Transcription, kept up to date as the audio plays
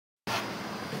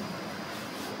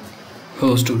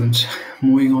Hello, students.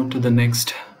 Moving on to the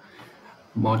next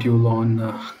module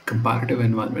on comparative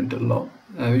environmental law,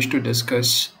 I wish to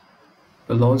discuss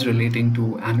the laws relating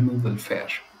to animal welfare.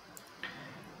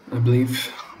 I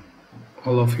believe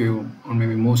all of you, or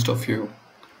maybe most of you,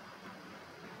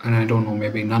 and I don't know,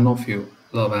 maybe none of you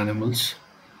love animals,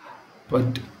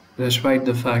 but despite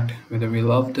the fact whether we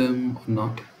love them or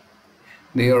not,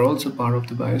 they are also part of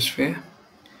the biosphere.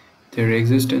 Their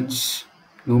existence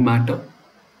do matter,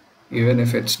 even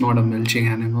if it's not a milching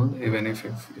animal, even if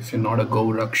you're not a go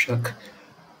rakshak,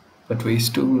 but we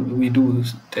do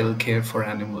still care for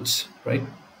animals, right?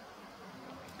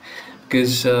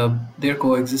 Because their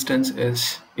coexistence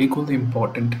is equally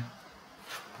important,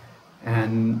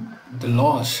 and the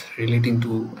laws relating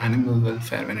to animal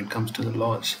welfare, when it comes to the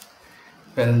laws,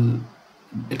 well,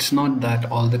 it's not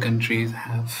that all the countries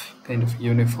have kind of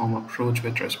uniform approach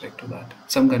with respect to that.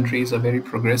 Some countries are very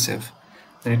progressive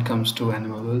when it comes to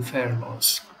animal welfare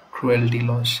laws, cruelty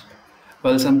laws,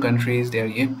 while some countries they are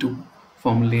yet to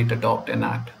formulate, adopt,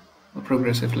 enact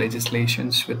progressive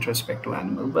legislations with respect to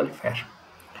animal welfare.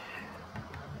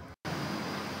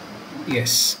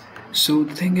 Yes. So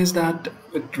the thing is that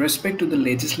with respect to the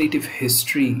legislative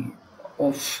history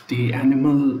of the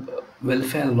animal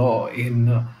welfare law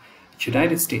in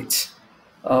United States,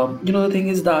 the thing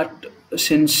is that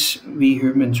since we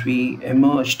humans we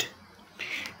emerged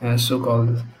as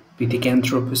so-called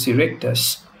Pithecanthropus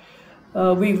erectus,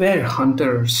 we were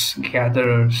hunters,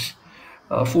 gatherers,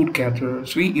 food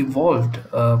gatherers. We evolved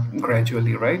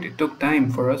gradually, right? It took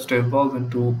time for us to evolve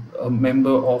into a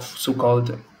member of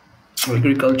so-called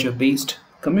agriculture-based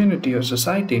community or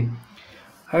society.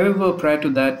 However, prior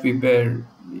to that, we were,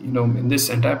 in this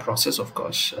entire process, of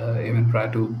course, even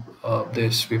prior to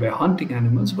this, we were hunting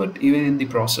animals, but even in the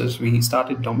process, we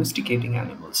started domesticating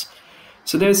animals.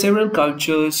 So there are several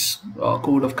cultures,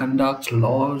 code of conduct,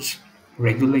 laws,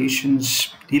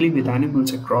 regulations dealing with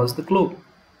animals across the globe.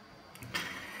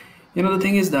 The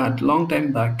thing is that long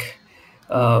time back,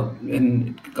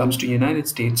 when it comes to United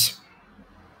States,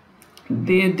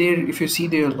 if you see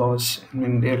their laws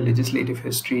and their legislative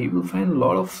history, you will find a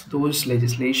lot of those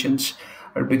legislations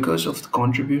are because of the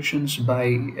contributions by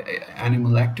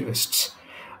animal activists.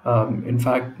 In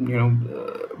fact,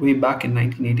 way back in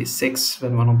 1986,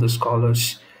 when one of the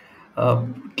scholars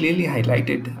clearly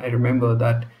highlighted, I remember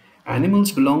that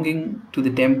animals belonging to the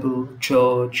temple,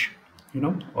 church,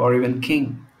 or even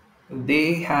king,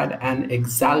 they had an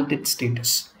exalted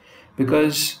status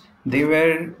because they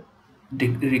were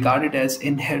regarded as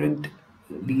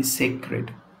inherently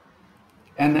sacred.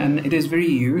 And it is very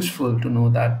useful to know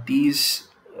that these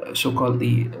so-called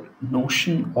the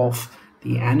notion of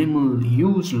the animal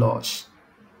use laws,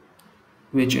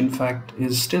 which in fact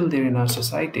is still there in our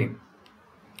society,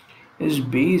 is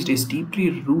deeply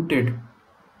rooted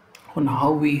on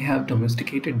how we have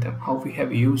domesticated them, how we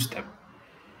have used them.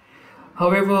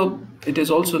 However, it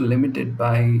is also limited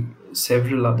by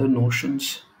several other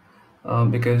notions,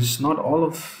 because not all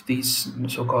of these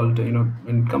so-called,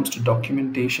 when it comes to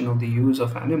documentation of the use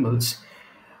of animals,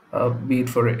 be it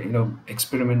for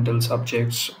experimental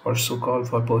subjects or so-called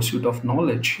for pursuit of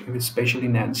knowledge, especially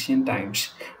in ancient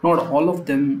times, not all of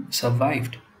them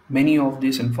survived. Many of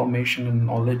this information and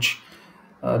knowledge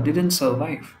didn't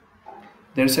survive.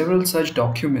 There are several such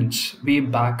documents way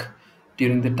back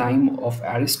during the time of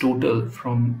Aristotle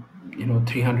from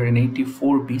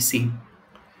 384 BC,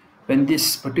 when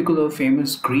this particular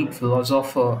famous Greek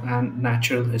philosopher and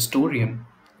natural historian,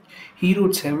 he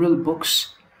wrote several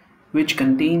books which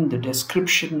contain the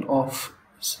description of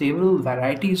several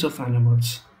varieties of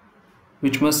animals,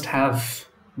 which must have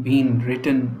been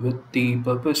written with the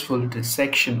purposeful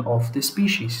dissection of the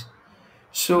species.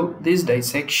 So this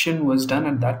dissection was done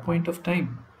at that point of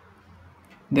time.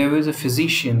 There was a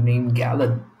physician named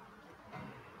Galen.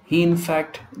 He in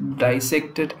fact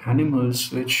dissected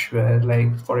animals which were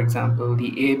like, for example,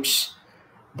 the apes,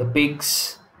 the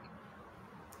pigs,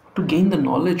 to gain the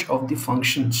knowledge of the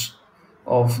functions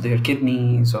of their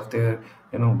kidneys, of their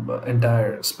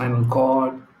entire spinal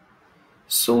cord.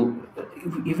 So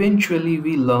eventually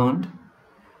we learned,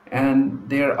 and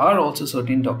there are also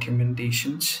certain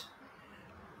documentations,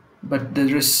 but the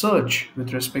research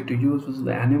with respect to use of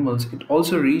the animals, it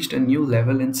also reached a new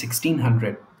level in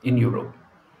 1600 in Europe,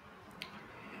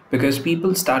 because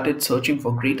people started searching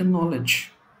for greater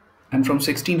knowledge. And from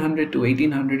 1600 to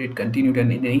 1800 it continued,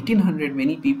 and in 1800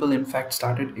 many people in fact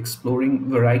started exploring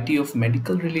variety of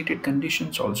medical related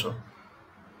conditions also.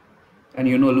 And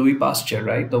Louis Pasteur,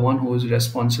 right, the one who was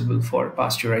responsible for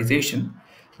pasteurization,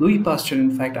 Louis Pasteur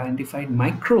in fact identified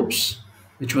microbes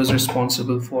which was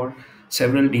responsible for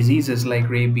several diseases like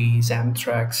rabies,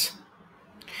 anthrax.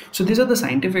 So these are the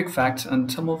scientific facts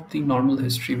and some of the normal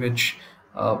history which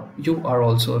you are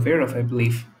also aware of, I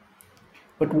believe.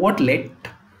 But what led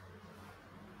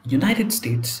United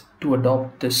States to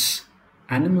adopt this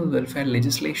animal welfare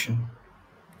legislation?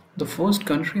 The first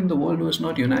country in the world was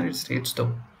not United States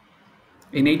though.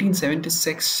 In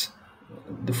 1876,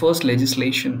 the first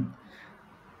legislation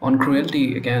on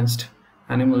cruelty against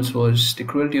animals was the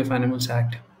Cruelty of Animals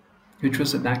Act, which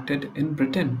was enacted in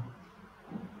Britain.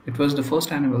 It was the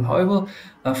first animal, however,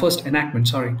 first enactment.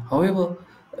 Sorry. However,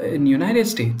 in United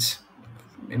States,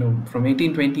 from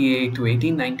 1828 to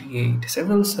 1898,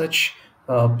 several such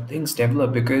things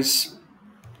developed because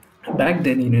back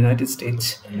then in United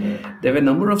States, there were a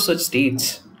number of such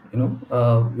states,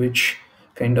 which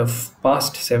kind of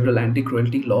passed several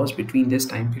anti-cruelty laws between this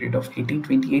time period of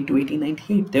 1828 to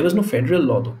 1898. There was no federal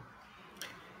law though.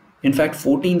 In fact,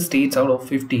 14 states out of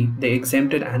 50, they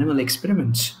exempted animal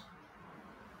experiments.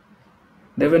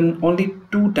 There were only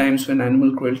two times when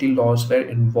animal cruelty laws were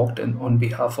invoked on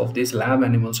behalf of these lab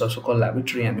animals, or so-called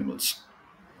laboratory animals.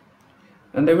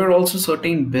 And there were also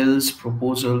certain bills,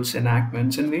 proposals,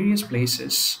 enactments in various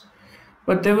places.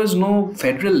 But there was no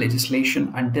federal legislation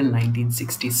until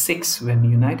 1966 when the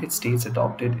United States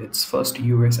adopted its first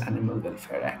US Animal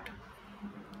Welfare Act.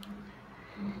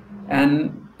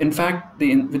 And in fact,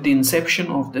 with the inception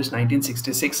of this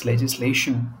 1966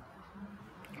 legislation,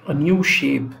 a new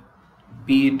shape,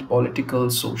 be it political,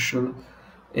 social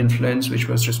influence, which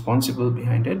was responsible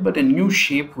behind it, but a new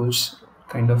shape was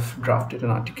kind of drafted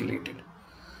and articulated.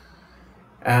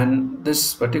 And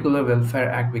this particular Welfare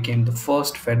Act became the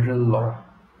first federal law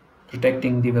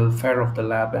protecting the welfare of the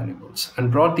lab animals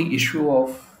and brought the issue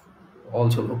of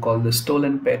also called the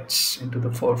stolen pets into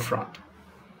the forefront.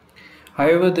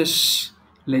 However, this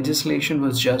legislation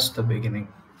was just the beginning.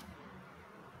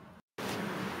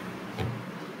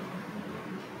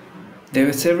 There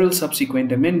were several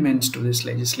subsequent amendments to this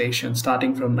legislation,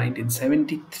 starting from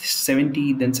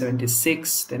 1970, then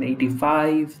 76, then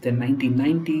 85, then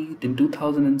 1990, then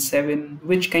 2007,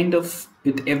 which kind of,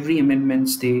 with every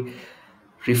amendments, they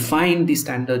refined the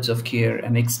standards of care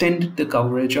and extended the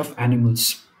coverage of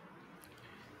animals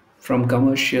from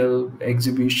commercial,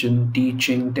 exhibition,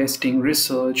 teaching, testing,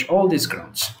 research, all these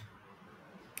grounds.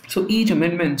 So each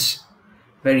amendments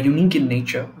were unique in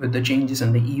nature with the changes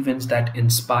and the events that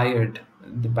inspired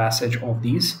the passage of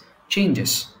these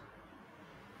changes.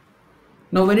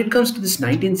 Now, when it comes to this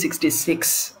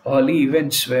 1966, early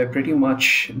events were pretty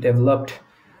much developed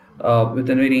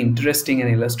with a very interesting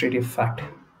and illustrative fact.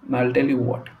 And I'll tell you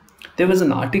what. There was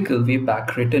an article way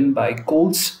back written by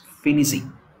Coles Finney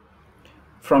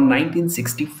from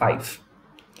 1965.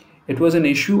 It was an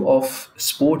issue of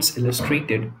Sports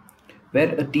Illustrated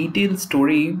where a detailed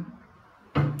story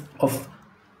of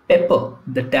Pepper,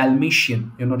 the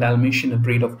Dalmatian, Dalmatian, a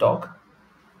breed of dog.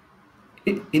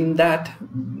 In that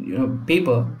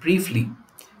paper, briefly,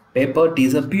 Pepper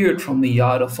disappeared from the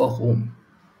yard of her home.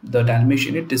 The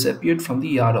Dalmatian, it disappeared from the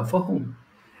yard of her home.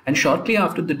 And shortly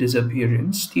after the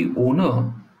disappearance, the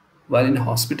owner, while in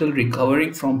hospital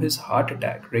recovering from his heart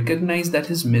attack, recognized that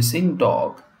his missing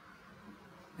dog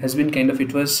has been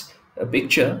it was a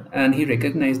picture, and he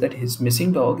recognized that his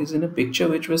missing dog is in a picture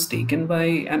which was taken by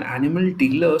an animal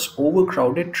dealer's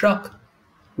overcrowded truck,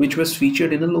 which was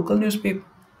featured in a local newspaper.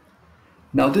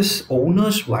 Now this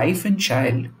owner's wife and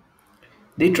child,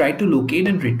 they tried to locate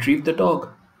and retrieve the dog,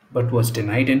 but was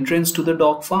denied entrance to the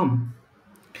dog farm.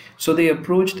 So they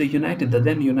approached the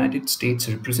then United States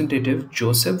Representative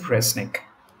Joseph Resnick.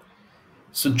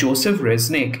 So Joseph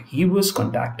Resnick, he was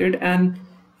contacted and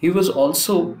he was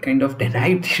also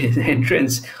denied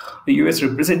entrance. The US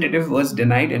representative was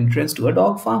denied entrance to a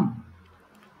dog farm.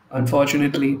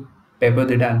 Unfortunately, Pepper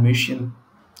the Dalmatian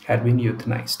had been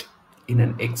euthanized in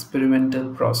an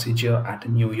experimental procedure at a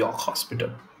New York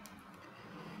hospital.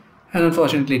 And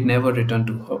unfortunately, it never returned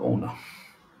to her owner.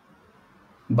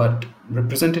 But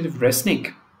Representative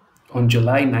Resnick, on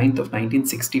July 9th of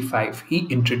 1965, he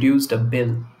introduced a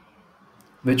bill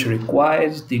which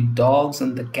requires the dogs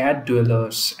and the cat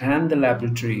dwellers and the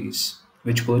laboratories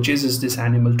which purchases this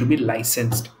animal to be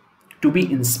licensed, to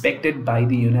be inspected by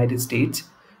the United States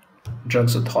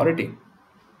Drugs Authority.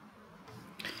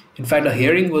 In fact, a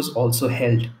hearing was also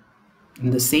held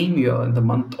in the same year in the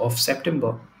month of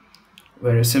September,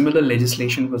 where a similar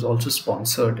legislation was also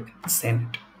sponsored in the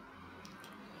Senate.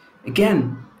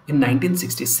 Again, in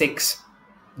 1966,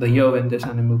 the year when this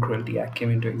Animal Cruelty Act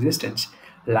came into existence,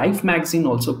 Life magazine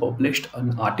also published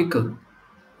an article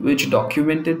which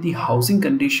documented the housing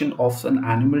condition of an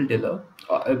animal dealer,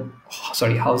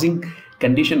 housing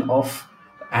condition of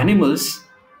animals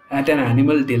at an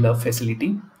animal dealer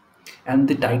facility, And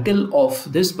the title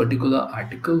of this particular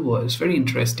article was very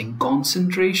interesting: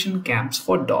 Concentration Camps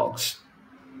for Dogs.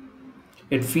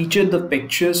 It featured the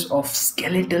pictures of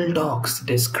skeletal dogs,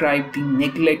 described the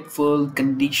neglectful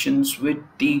conditions with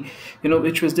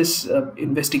which was this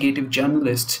investigative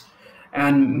journalists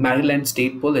and Maryland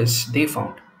State Police they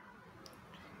found.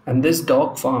 And this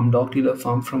dog dealer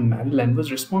farm from Maryland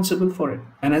was responsible for it.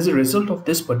 And as a result of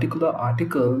this particular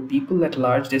article, people at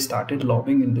large they started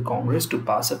lobbying in the Congress to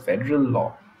pass a federal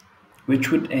law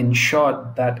which would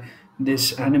ensure that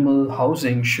this animal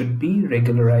housing should be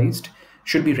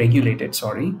regulated,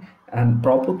 sorry, and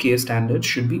proper care standards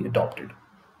should be adopted.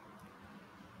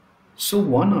 So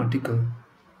one article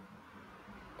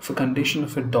of a condition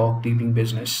of a dog dealing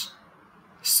business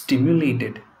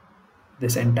stimulated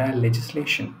this entire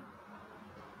legislation.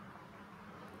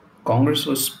 Congress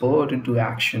was spurred into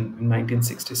action in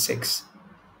 1966,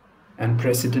 and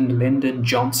President Lyndon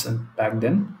Johnson, back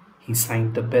then, he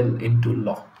signed the bill into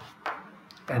law,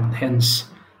 and hence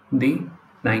the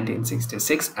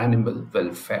 1966 Animal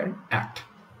Welfare Act,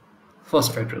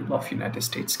 first federal law of United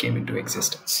States, came into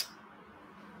existence.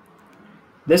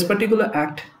 This particular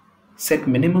act set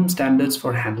minimum standards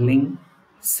for handling,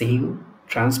 sale,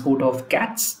 transport of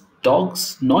cats,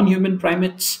 dogs, non-human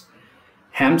primates,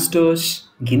 hamsters,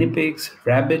 guinea pigs,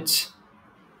 rabbits,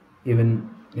 even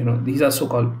these are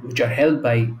so-called, which are held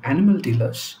by animal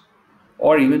dealers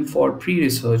or even for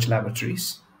pre-research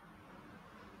laboratories.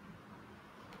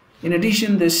 In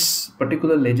addition, this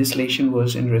particular legislation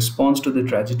was in response to the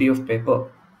tragedy of Pepper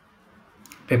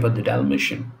the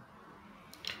Dalmatian.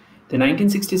 The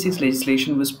 1966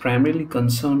 legislation was primarily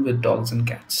concerned with dogs and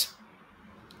cats,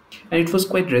 and it was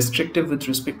quite restrictive with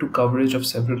respect to coverage of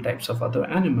several types of other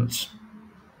animals.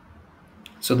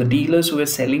 So the dealers who were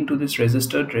selling to these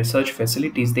registered research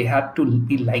facilities, they had to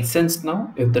be licensed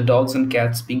now if the dogs and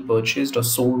cats being purchased or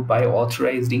sold by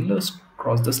authorized dealers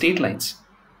crossed the state lines.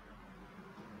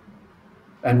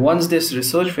 And once this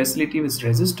research facility was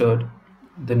registered,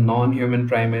 the non-human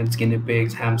primates, guinea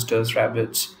pigs, hamsters,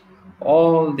 rabbits,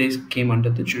 all these came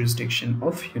under the jurisdiction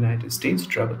of United States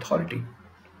Drug Authority.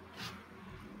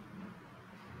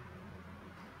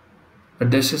 But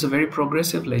this is a very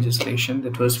progressive legislation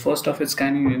that was first of its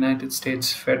kind in the United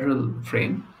States federal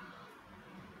frame.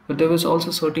 But there was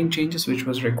also certain changes which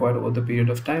was required over the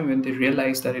period of time when they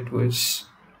realized that it was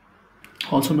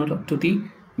also not up to the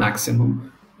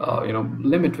maximum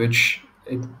limit which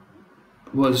it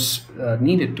was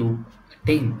needed to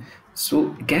attain.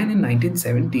 So again in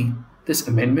 1970, this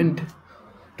amendment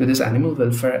to this Animal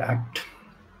Welfare Act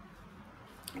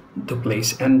took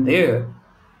place, and there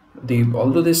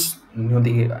although this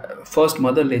the first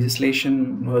mother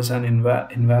legislation was an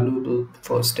invaluable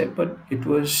first step, but it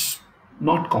was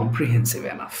not comprehensive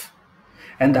enough,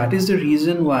 and that is the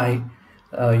reason why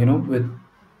with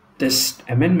this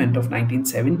amendment of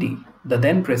 1970, the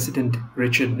then President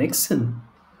Richard Nixon,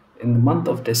 in the month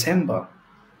of December,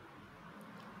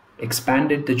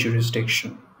 expanded the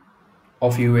jurisdiction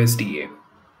of USDA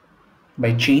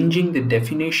by changing the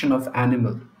definition of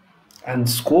animal and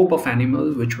scope of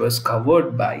animal which was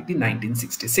covered by the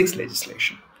 1966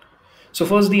 legislation. So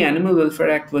first, the Animal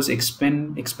Welfare Act was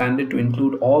expanded to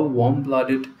include all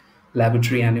warm-blooded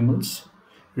laboratory animals,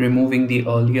 removing the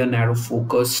earlier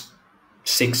narrow-focused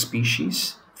 6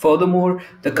 species. Furthermore,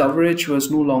 the coverage was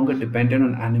no longer dependent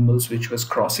on animals which was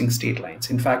crossing state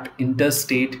lines. In fact,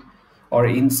 interstate or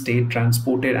in-state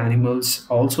transported animals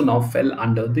also now fell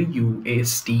under the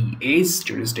USDA's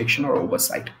jurisdiction or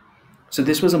oversight. So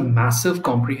this was a massive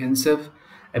comprehensive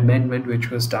amendment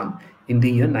which was done in the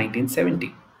year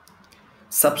 1970.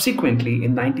 Subsequently,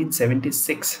 in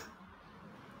 1976,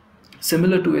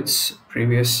 similar to its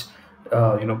previous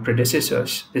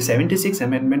predecessors, the 76th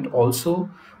Amendment also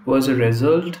was a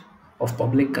result of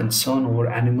public concern over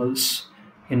animals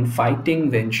in fighting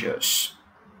ventures,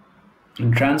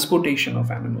 in transportation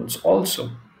of animals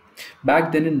also.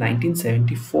 Back then in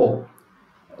 1974,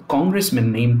 a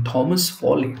congressman named Thomas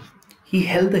Foley, he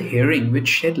held a hearing which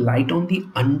shed light on the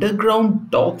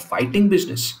underground dog fighting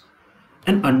business.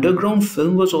 An underground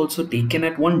film was also taken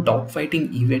at one dog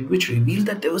fighting event which revealed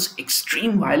that there was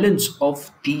extreme violence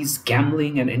of these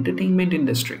gambling and entertainment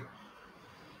industry.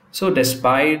 So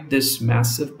despite this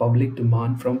massive public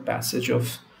demand from passage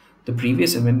of the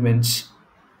previous amendments,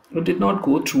 it did not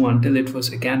go through until it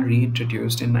was again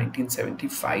reintroduced in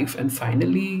 1975, and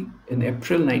finally in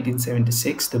April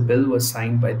 1976 the bill was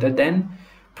signed by the then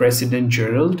President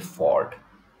Gerald Ford.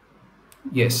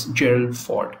 Yes, Gerald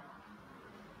Ford.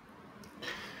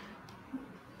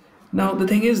 Now the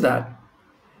thing is that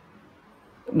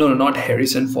No, no, not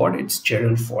Harrison Ford. It's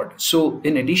Gerald Ford. So,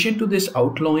 in addition to this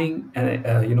outlawing,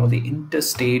 the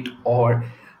interstate or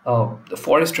the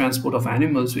forest transport of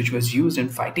animals, which was used in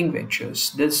fighting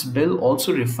ventures, this bill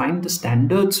also refined the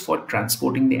standards for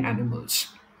transporting the animals,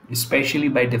 especially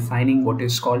by defining what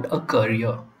is called a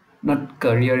courier, not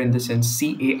courier in the sense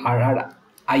CARRIER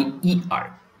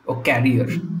or carrier.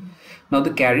 Now,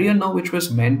 the carrier now, which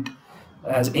was meant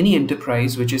as any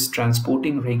enterprise which is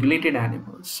transporting regulated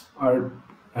animals or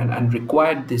and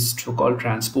required this so-called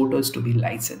transporters to be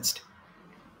licensed.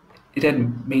 It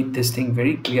had made this thing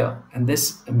very clear, and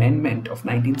this amendment of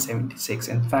 1976,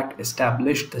 in fact,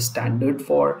 established the standard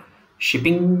for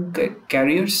shipping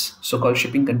carriers, so-called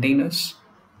shipping containers,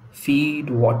 feed,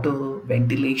 water,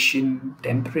 ventilation,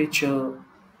 temperature.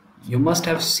 You must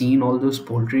have seen all those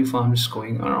poultry farms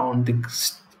going around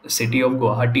the city of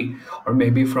Guwahati, or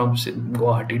maybe from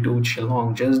Guwahati to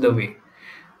Shillong, just the way.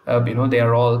 They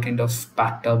are all kind of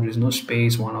packed up. There's no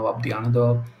space, one above the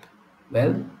another.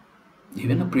 Well,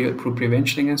 even a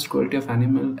prevention against cruelty of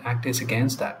animal act is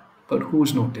against that. But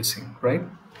who's noticing, right?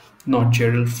 Not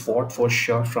Gerald Ford for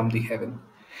sure from the heaven.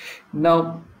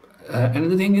 Now,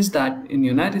 another thing is that in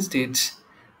United States,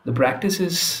 the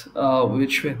practices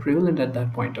which were prevalent at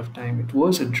that point of time, it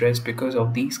was addressed because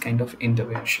of these kind of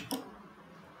intervention,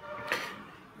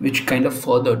 which kind of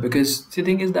furthered. Because the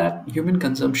thing is that human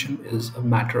consumption is a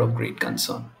matter of great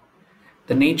concern.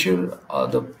 The nature or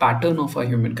the pattern of our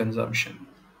human consumption,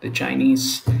 the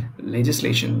Chinese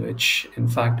legislation, which in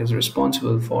fact is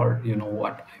responsible for,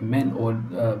 what I meant, or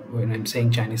when I'm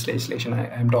saying Chinese legislation,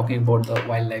 I'm talking about the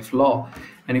wildlife law.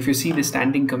 And if you see the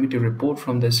standing committee report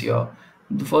from this year,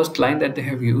 the first line that they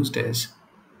have used is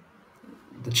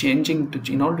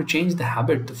in order to change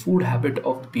the food habit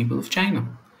of the people of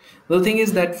China. The thing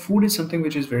is that food is something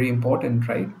which is very important,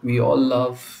 right? We all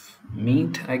love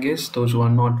meat, I guess, those who are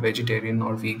not vegetarian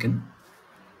or vegan.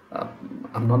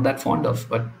 I'm not that fond of,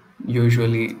 but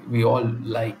usually we all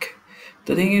like.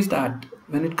 The thing is that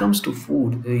when it comes to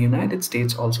food, the United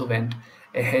States also went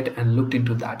ahead and looked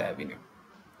into that avenue.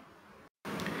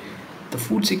 The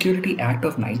Food Security Act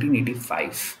of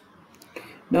 1985.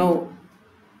 Now,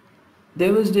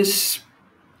 there was this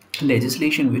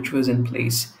legislation which was in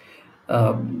place.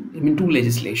 Two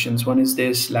legislations. One is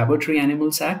this Laboratory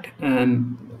Animals Act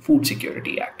and Food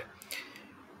Security Act.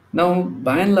 Now,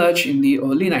 by and large, in the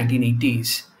early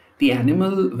 1980s, the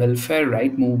animal welfare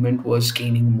right movement was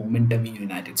gaining momentum in the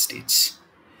United States.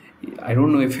 I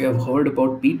don't know if you have heard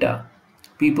about PETA,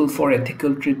 People for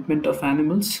Ethical Treatment of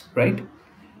Animals, right?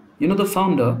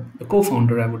 The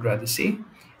co-founder, I would rather say,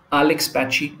 Alex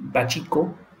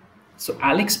Pacheco. So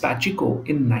Alex Pacheco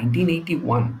in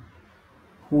 1981,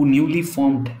 who newly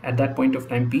formed at that point of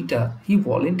time PETA, he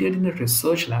volunteered in a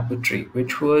research laboratory,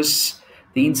 which was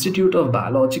the Institute of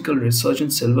Biological Research in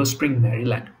Silver Spring,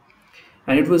 Maryland.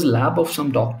 And it was lab of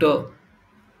some Dr.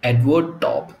 Edward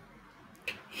Taub.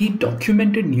 He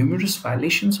documented numerous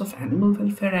violations of Animal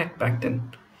Welfare Act back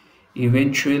then,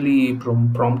 eventually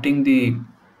prompting the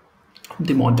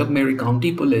Montgomery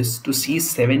County Police to seize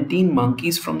 17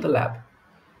 monkeys from the lab.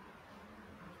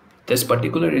 This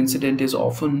particular incident is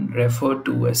often referred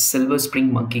to as Silver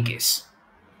Spring Monkey Case.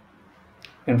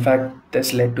 In fact,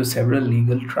 this led to several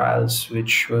legal trials,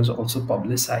 which was also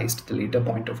publicized at the later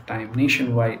point of time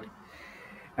nationwide.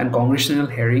 And congressional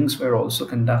hearings were also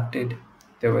conducted.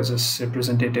 There was a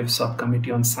representative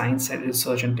subcommittee on science and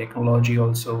research and technology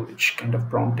also, which kind of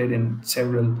prompted in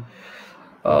several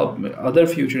other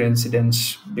future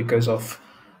incidents because of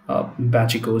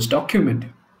Pacheco's document.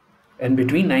 And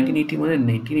between 1981 and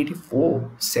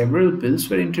 1984, several bills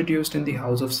were introduced in the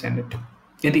House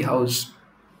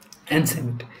and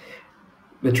Senate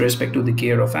with respect to the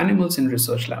care of animals in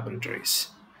research laboratories.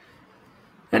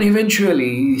 And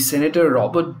eventually, Senator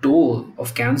Robert Dole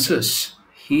of Kansas,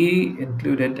 he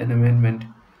included an amendment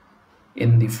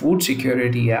in the Food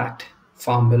Security Act,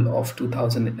 Farm Bill of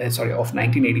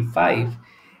 1985,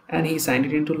 and he signed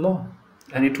it into law.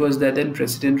 And it was the then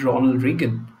President Ronald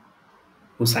Reagan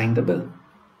who signed the bill.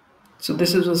 So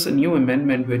this was a new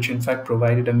amendment which in fact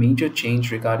provided a major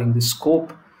change regarding the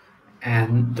scope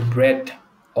and the breadth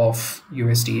of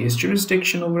USDA's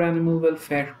jurisdiction over animal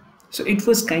welfare. So it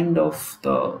was kind of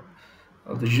the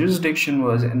jurisdiction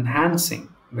was enhancing,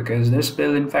 because this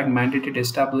bill in fact mandated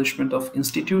establishment of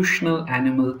institutional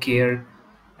animal care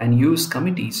and use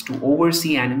committees to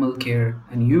oversee animal care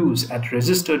and use at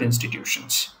registered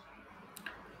institutions.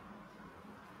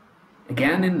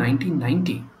 Again in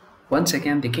 1990, once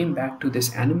again they came back to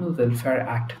this Animal Welfare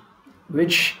Act,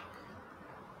 which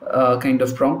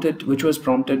was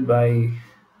prompted by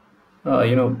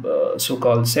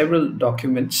so-called several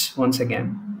documents once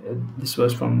again, this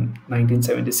was from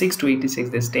 1976 to 86.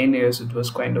 There's 10 years. It was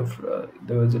kind of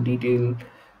there was a detailed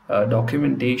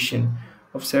documentation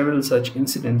of several such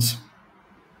incidents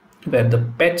where the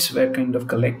pets were kind of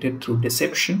collected through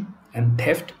deception and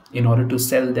theft in order to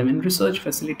sell them in research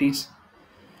facilities.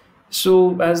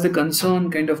 So, as the concern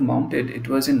kind of mounted, it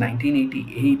was in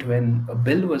 1988 when a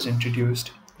bill was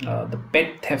introduced, the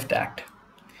Pet Theft Act.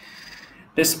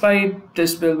 Despite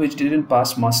this bill, which didn't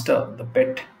pass muster, the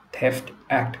Pet Theft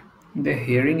Act, the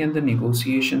hearing and the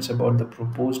negotiations about the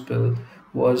proposed bill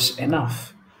was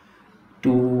enough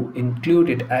to include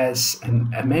it as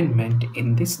an amendment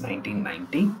in this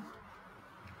 1990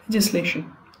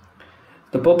 legislation.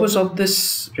 The purpose of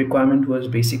this requirement was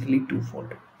basically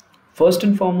twofold. First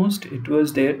and foremost, it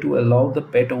was there to allow the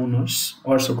pet owners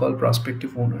or so called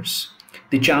prospective owners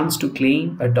the chance to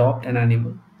claim, adopt an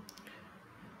animal.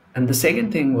 And the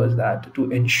second thing was that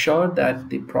to ensure that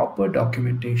the proper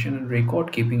documentation and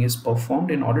record keeping is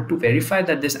performed in order to verify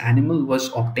that this animal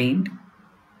was obtained,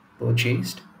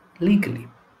 purchased legally.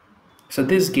 So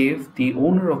this gave the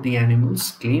owner of the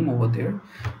animals claim over there,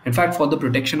 in fact, for the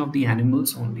protection of the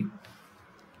animals only.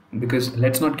 Because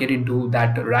let's not get into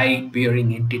that right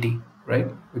bearing entity, right?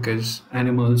 Because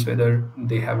animals, whether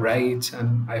they have rights,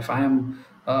 and if I am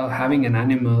having an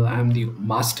animal, I am the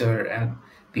master, and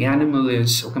the animal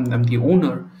is, I'm the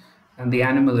owner, and the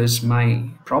animal is my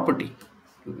property.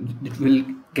 It will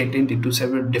get into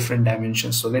several different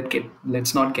dimensions. So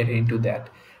let's not get into that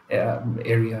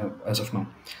area as of now.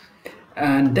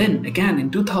 And then again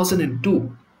in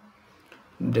 2002,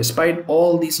 despite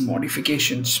all these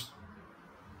modifications,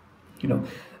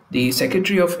 the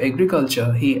Secretary of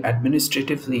Agriculture, he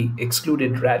administratively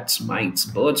excluded rats, mice,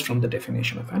 birds from the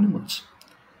definition of animals.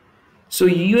 So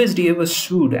USDA was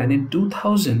sued, and in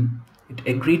 2000 it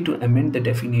agreed to amend the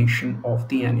definition of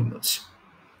the animals,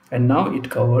 and now it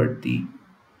covered the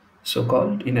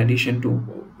so-called, in addition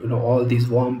to all these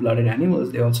warm-blooded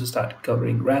animals, they also started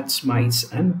covering rats, mice,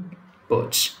 and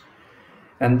birds.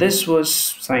 And this was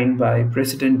signed by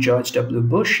President George W.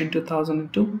 Bush in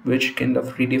 2002, which kind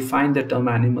of redefined the term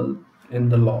animal in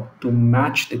the law to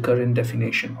match the current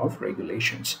definition of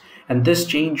regulations. And this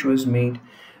change was made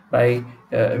by,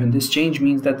 this change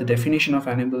means that the definition of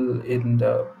animal in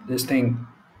this thing,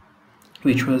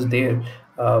 which was there,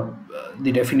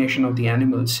 the definition of the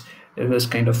animals, it was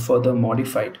kind of further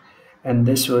modified. And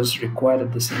this was required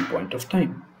at the same point of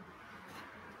time.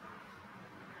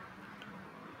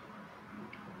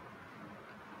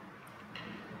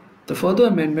 The further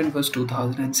amendment was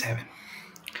 2007.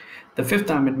 The Fifth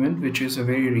Amendment, which is a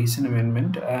very recent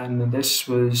amendment, and this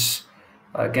was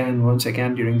once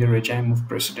again during the regime of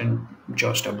President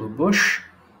George W. Bush.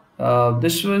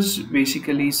 This was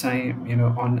basically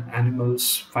on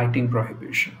animals fighting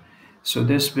prohibition. So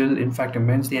this bill in fact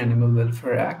amends the Animal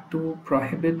Welfare Act to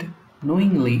prohibit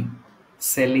knowingly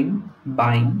selling,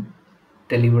 buying,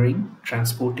 delivering,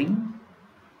 transporting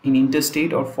in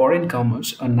interstate or foreign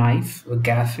commerce a knife, a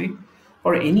gaffy,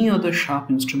 or any other sharp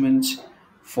instruments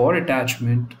for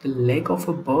attachment to the leg of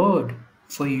a bird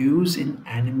for use in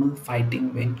animal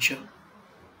fighting venture.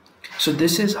 So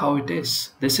this is how it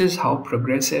is. This is how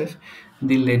progressive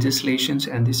the legislations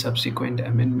and the subsequent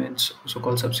amendments,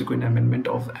 so-called subsequent amendment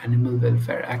of Animal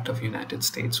Welfare Act of United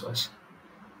States was.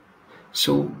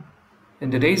 So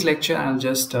in today's lecture, I'll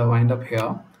just wind up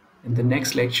here. In the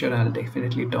next lecture, I'll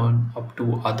definitely turn up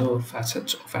to other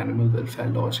facets of animal welfare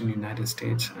laws in the United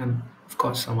States and of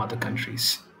course some other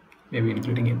countries, maybe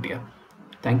including India.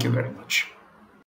 Thank you very much.